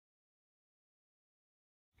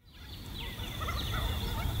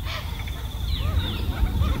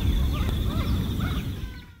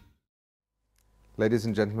Ladies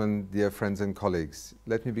and gentlemen, dear friends and colleagues,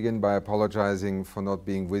 let me begin by apologizing for not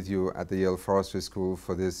being with you at the Yale Forestry School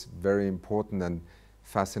for this very important and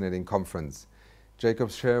fascinating conference. Jacob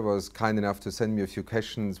Scher was kind enough to send me a few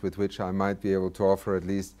questions with which I might be able to offer at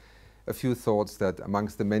least a few thoughts that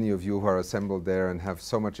amongst the many of you who are assembled there and have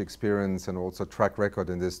so much experience and also track record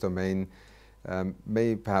in this domain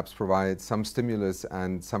may perhaps provide some stimulus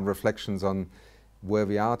and some reflections on where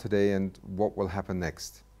we are today and what will happen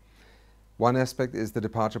next. One aspect is the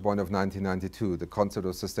departure point of 1992, the concept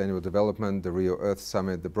of sustainable development, the Rio Earth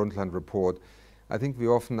Summit, the Brundtland Report. I think we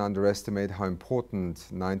often underestimate how important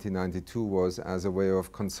 1992 was as a way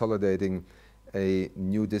of consolidating a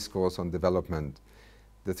new discourse on development.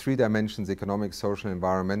 The three dimensions, economic, social,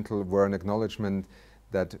 environmental, were an acknowledgement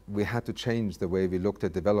that we had to change the way we looked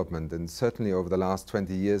at development. And certainly over the last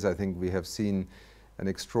 20 years, I think we have seen an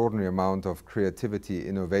extraordinary amount of creativity,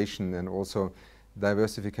 innovation, and also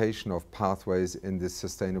diversification of pathways in this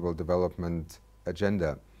sustainable development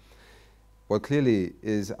agenda. What clearly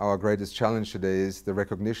is our greatest challenge today is the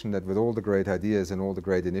recognition that with all the great ideas and all the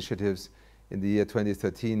great initiatives, in the year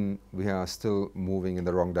 2013 we are still moving in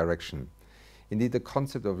the wrong direction. Indeed, the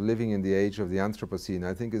concept of living in the age of the Anthropocene,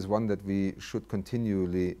 I think, is one that we should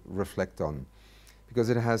continually reflect on, because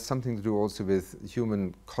it has something to do also with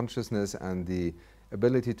human consciousness and the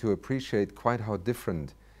ability to appreciate quite how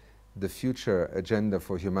different the future agenda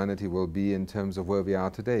for humanity will be in terms of where we are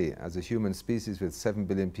today. As a human species with 7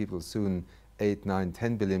 billion people, soon 8, 9,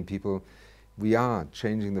 10 billion people, we are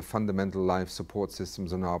changing the fundamental life support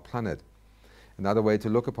systems on our planet. Another way to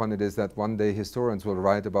look upon it is that one day historians will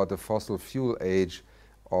write about the fossil fuel age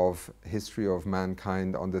of history of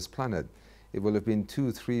mankind on this planet. It will have been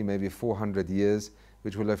 200, 300, maybe 400 years,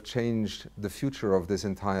 which will have changed the future of this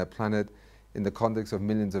entire planet in the context of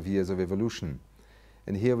millions of years of evolution.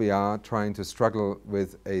 And here we are trying to struggle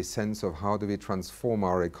with a sense of how do we transform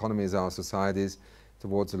our economies, our societies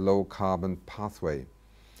towards a low carbon pathway.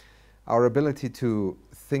 Our ability to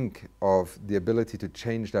think of the ability to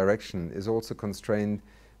change direction is also constrained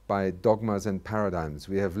by dogmas and paradigms.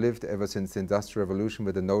 We have lived ever since the Industrial Revolution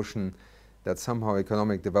with the notion that somehow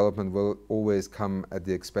economic development will always come at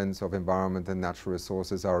the expense of environment and natural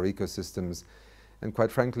resources, our ecosystems. And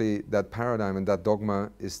quite frankly, that paradigm and that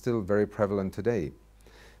dogma is still very prevalent today.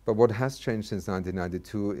 But what has changed since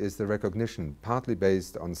 1992 is the recognition, partly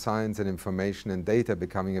based on science and information and data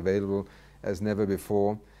becoming available as never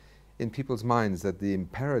before, in people's minds that the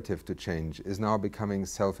imperative to change is now becoming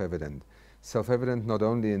self-evident. Self-evident not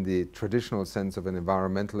only in the traditional sense of an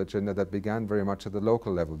environmental agenda that began very much at the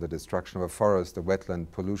local level, the destruction of a forest, the wetland,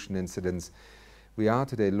 pollution incidents. We are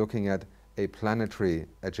today looking at a planetary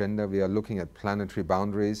agenda, we are looking at planetary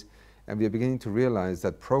boundaries, and we are beginning to realize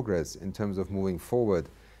that progress in terms of moving forward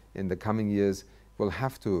in the coming years will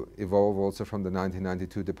have to evolve also from the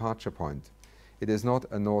 1992 departure point. It is not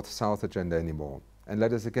a north-south agenda anymore. And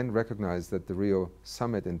let us again recognize that the Rio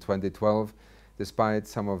Summit in 2012, despite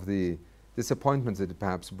some of the disappointments it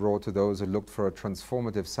perhaps brought to those who looked for a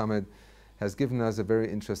transformative summit, has given us a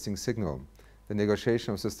very interesting signal. The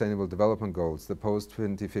negotiation of sustainable development goals, the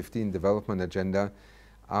post-2015 development agenda,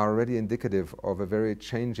 are already indicative of a very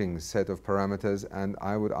changing set of parameters, and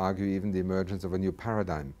I would argue even the emergence of a new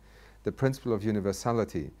paradigm. The principle of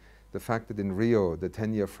universality, the fact that in Rio, the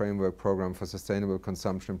 10-year framework program for sustainable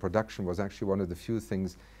consumption and production was actually one of the few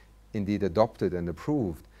things indeed adopted and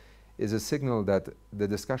approved, is a signal that the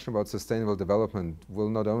discussion about sustainable development will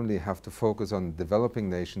not only have to focus on developing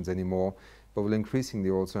nations anymore, but will increasingly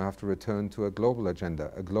also have to return to a global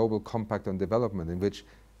agenda, a global compact on development in which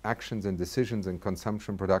actions and decisions and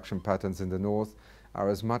consumption production patterns in the north are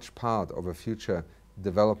as much part of a future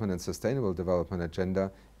development and sustainable development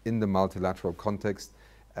agenda in the multilateral context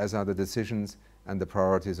as are the decisions and the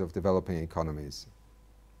priorities of developing economies.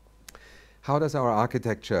 How does our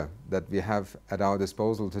architecture that we have at our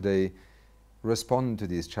disposal today respond to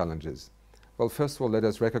these challenges? Well, first of all, let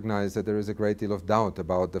us recognize that there is a great deal of doubt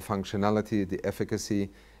about the functionality, the efficacy,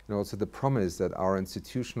 and also the promise that our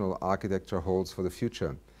institutional architecture holds for the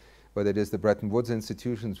future. Whether it is the Bretton Woods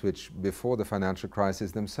institutions, which before the financial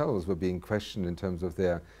crisis themselves were being questioned in terms of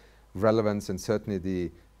their relevance and certainly the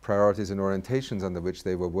priorities and orientations under which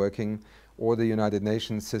they were working, or the United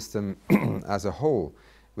Nations system as a whole,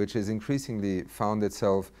 which has increasingly found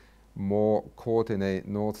itself more caught in a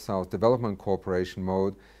North-South development cooperation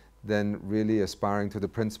mode than really aspiring to the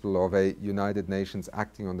principle of a United Nations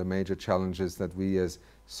acting on the major challenges that we as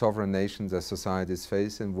sovereign nations, as societies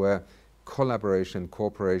face, and where collaboration and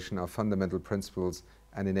cooperation are fundamental principles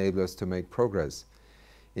and enablers to make progress.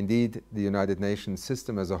 Indeed, the United Nations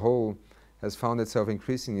system as a whole has found itself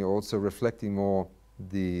increasingly also reflecting more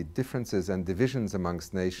the differences and divisions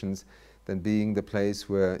amongst nations than being the place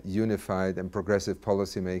where unified and progressive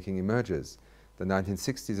policy making emerges. The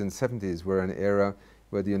 1960s and 70s were an era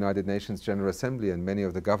where the United Nations General Assembly and many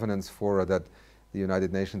of the governance fora that the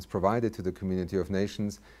United Nations provided to the community of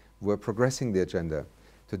nations were progressing the agenda.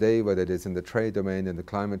 Today, whether it is in the trade domain, in the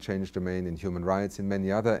climate change domain, in human rights, in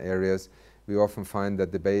many other areas, we often find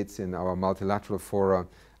that debates in our multilateral fora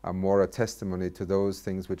are more a testimony to those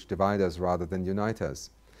things which divide us rather than unite us.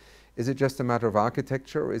 Is it just a matter of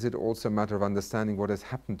architecture, or is it also a matter of understanding what has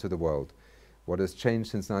happened to the world? What has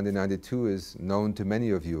changed since 1992 is known to many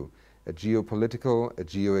of you. A geopolitical, a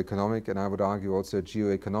geoeconomic, and I would argue also a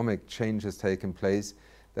geoeconomic change has taken place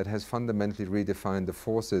that has fundamentally redefined the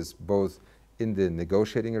forces both in the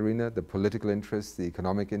negotiating arena, the political interests, the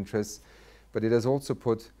economic interests, but it has also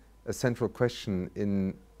put a central question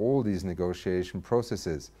in all these negotiation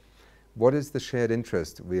processes. What is the shared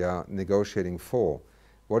interest we are negotiating for?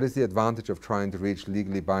 What is the advantage of trying to reach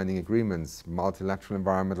legally binding agreements, multilateral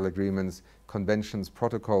environmental agreements, conventions,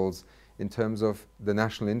 protocols, in terms of the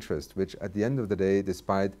national interest, which at the end of the day,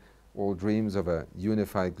 despite all dreams of a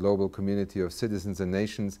unified global community of citizens and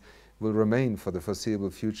nations, will remain for the foreseeable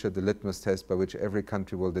future the litmus test by which every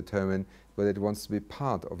country will determine whether it wants to be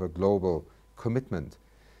part of a global commitment.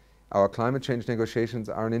 Our climate change negotiations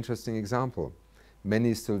are an interesting example.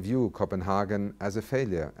 Many still view Copenhagen as a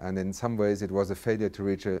failure, and in some ways it was a failure to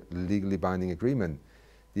reach a legally binding agreement.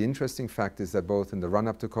 The interesting fact is that both in the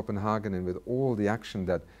run-up to Copenhagen and with all the action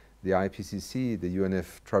that the IPCC, the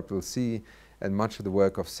UNEP, and much of the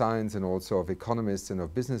work of science and also of economists and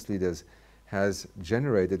of business leaders has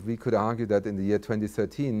generated, we could argue that in the year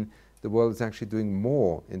 2013, the world is actually doing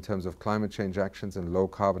more in terms of climate change actions and low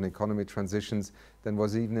carbon economy transitions than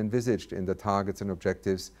was even envisaged in the targets and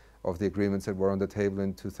objectives of the agreements that were on the table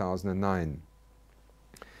in 2009.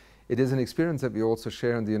 It is an experience that we also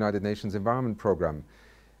share in the United Nations Environment Programme.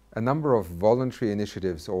 A number of voluntary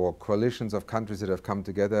initiatives or coalitions of countries that have come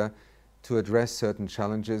together to address certain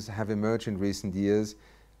challenges have emerged in recent years,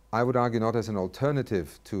 I would argue not as an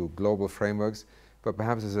alternative to global frameworks, but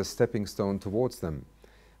perhaps as a stepping stone towards them.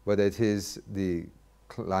 Whether it is the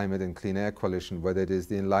Climate and Clean Air Coalition, whether it is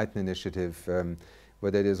the Enlighten Initiative,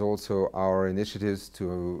 whether it is also our initiatives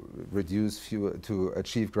to reduce fuel, to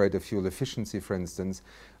achieve greater fuel efficiency, for instance,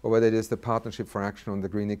 or whether it is the Partnership for Action on the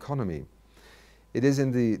Green Economy. It is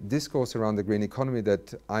in the discourse around the green economy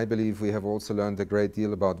that I believe we have also learned a great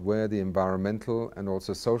deal about where the environmental and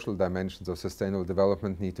also social dimensions of sustainable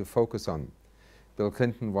development need to focus on. Bill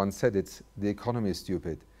Clinton once said it's the economy is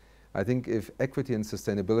stupid. I think if equity and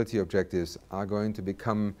sustainability objectives are going to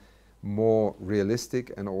become more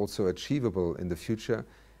realistic and also achievable in the future,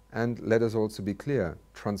 and let us also be clear,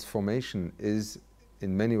 transformation is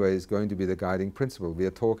in many ways going to be the guiding principle. We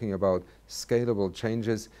are talking about scalable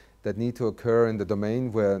changes that need to occur in the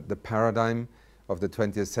domain where the paradigm of the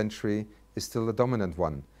 20th century is still the dominant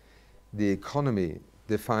one. The economy,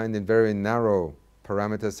 defined in very narrow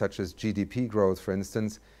parameters such as GDP growth, for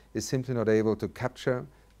instance, is simply not able to capture,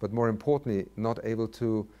 but more importantly, not able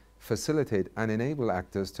to facilitate and enable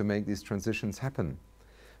actors to make these transitions happen.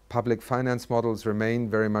 Public finance models remain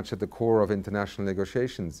very much at the core of international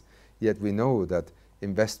negotiations, yet we know that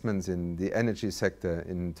investments in the energy sector,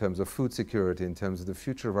 in terms of food security, in terms of the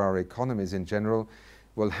future of our economies in general,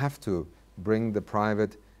 will have to bring the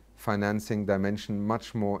private financing dimension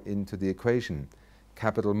much more into the equation.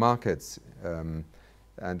 Capital markets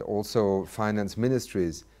and also finance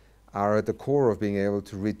ministries are at the core of being able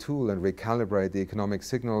to retool and recalibrate the economic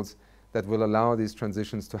signals that will allow these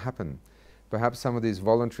transitions to happen. Perhaps some of these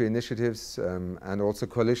voluntary initiatives and also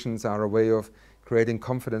coalitions are a way of creating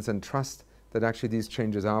confidence and trust that actually these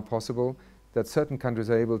changes are possible, that certain countries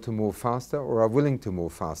are able to move faster or are willing to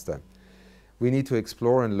move faster. We need to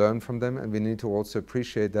explore and learn from them, and we need to also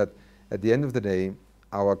appreciate that at the end of the day,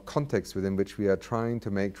 our context within which we are trying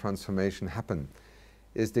to make transformation happen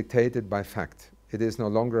is dictated by fact. It is no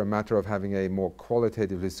longer a matter of having a more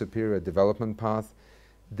qualitatively superior development path.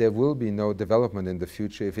 There will be no development in the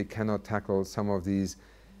future if we cannot tackle some of these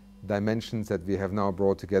dimensions that we have now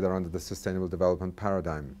brought together under the Sustainable Development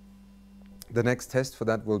Paradigm. The next test for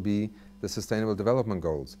that will be the Sustainable Development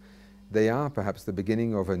Goals. They are perhaps the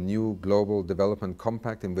beginning of a new global development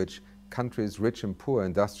compact in which countries rich and poor,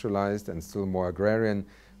 industrialized and still more agrarian,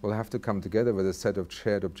 will have to come together with a set of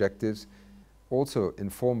shared objectives, also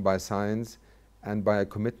informed by science and by a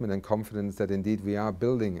commitment and confidence that indeed we are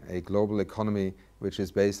building a global economy which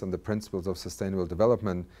is based on the principles of sustainable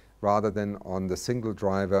development rather than on the single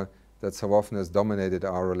driver that so often has dominated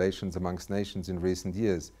our relations amongst nations in recent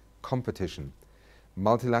years: competition.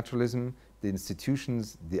 Multilateralism, the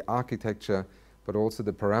institutions, the architecture but also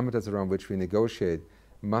the parameters around which we negotiate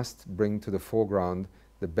must bring to the foreground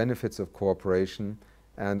the benefits of cooperation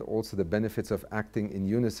and also the benefits of acting in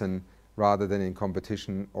unison rather than in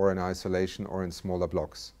competition or in isolation or in smaller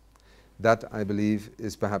blocks. That, I believe,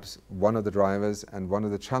 is perhaps one of the drivers and one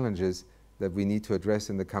of the challenges that we need to address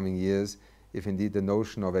in the coming years, if indeed the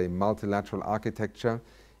notion of a multilateral architecture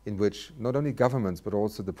in which not only governments but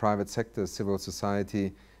also the private sector, civil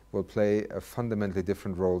society, will play a fundamentally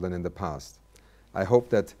different role than in the past. I hope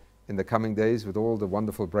that in the coming days, with all the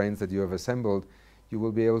wonderful brains that you have assembled, you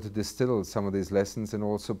will be able to distill some of these lessons and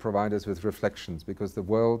also provide us with reflections, because the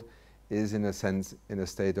world is, in a sense, in a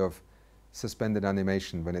state of suspended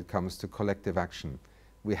animation when it comes to collective action.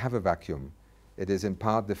 We have a vacuum. It is in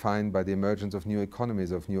part defined by the emergence of new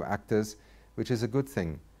economies, of new actors, which is a good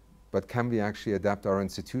thing. But can we actually adapt our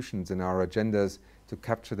institutions and our agendas to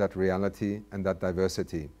capture that reality and that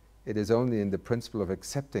diversity? It is only in the principle of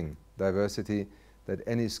accepting diversity that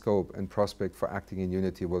any scope and prospect for acting in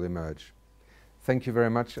unity will emerge. Thank you very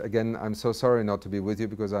much. Again, I'm so sorry not to be with you,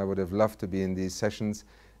 because I would have loved to be in these sessions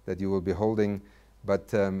that you will be holding,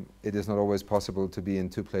 but it is not always possible to be in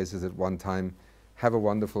two places at one time. Have a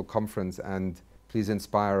wonderful conference, and please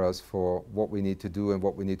inspire us for what we need to do and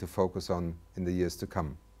what we need to focus on in the years to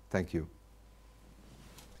come. Thank you.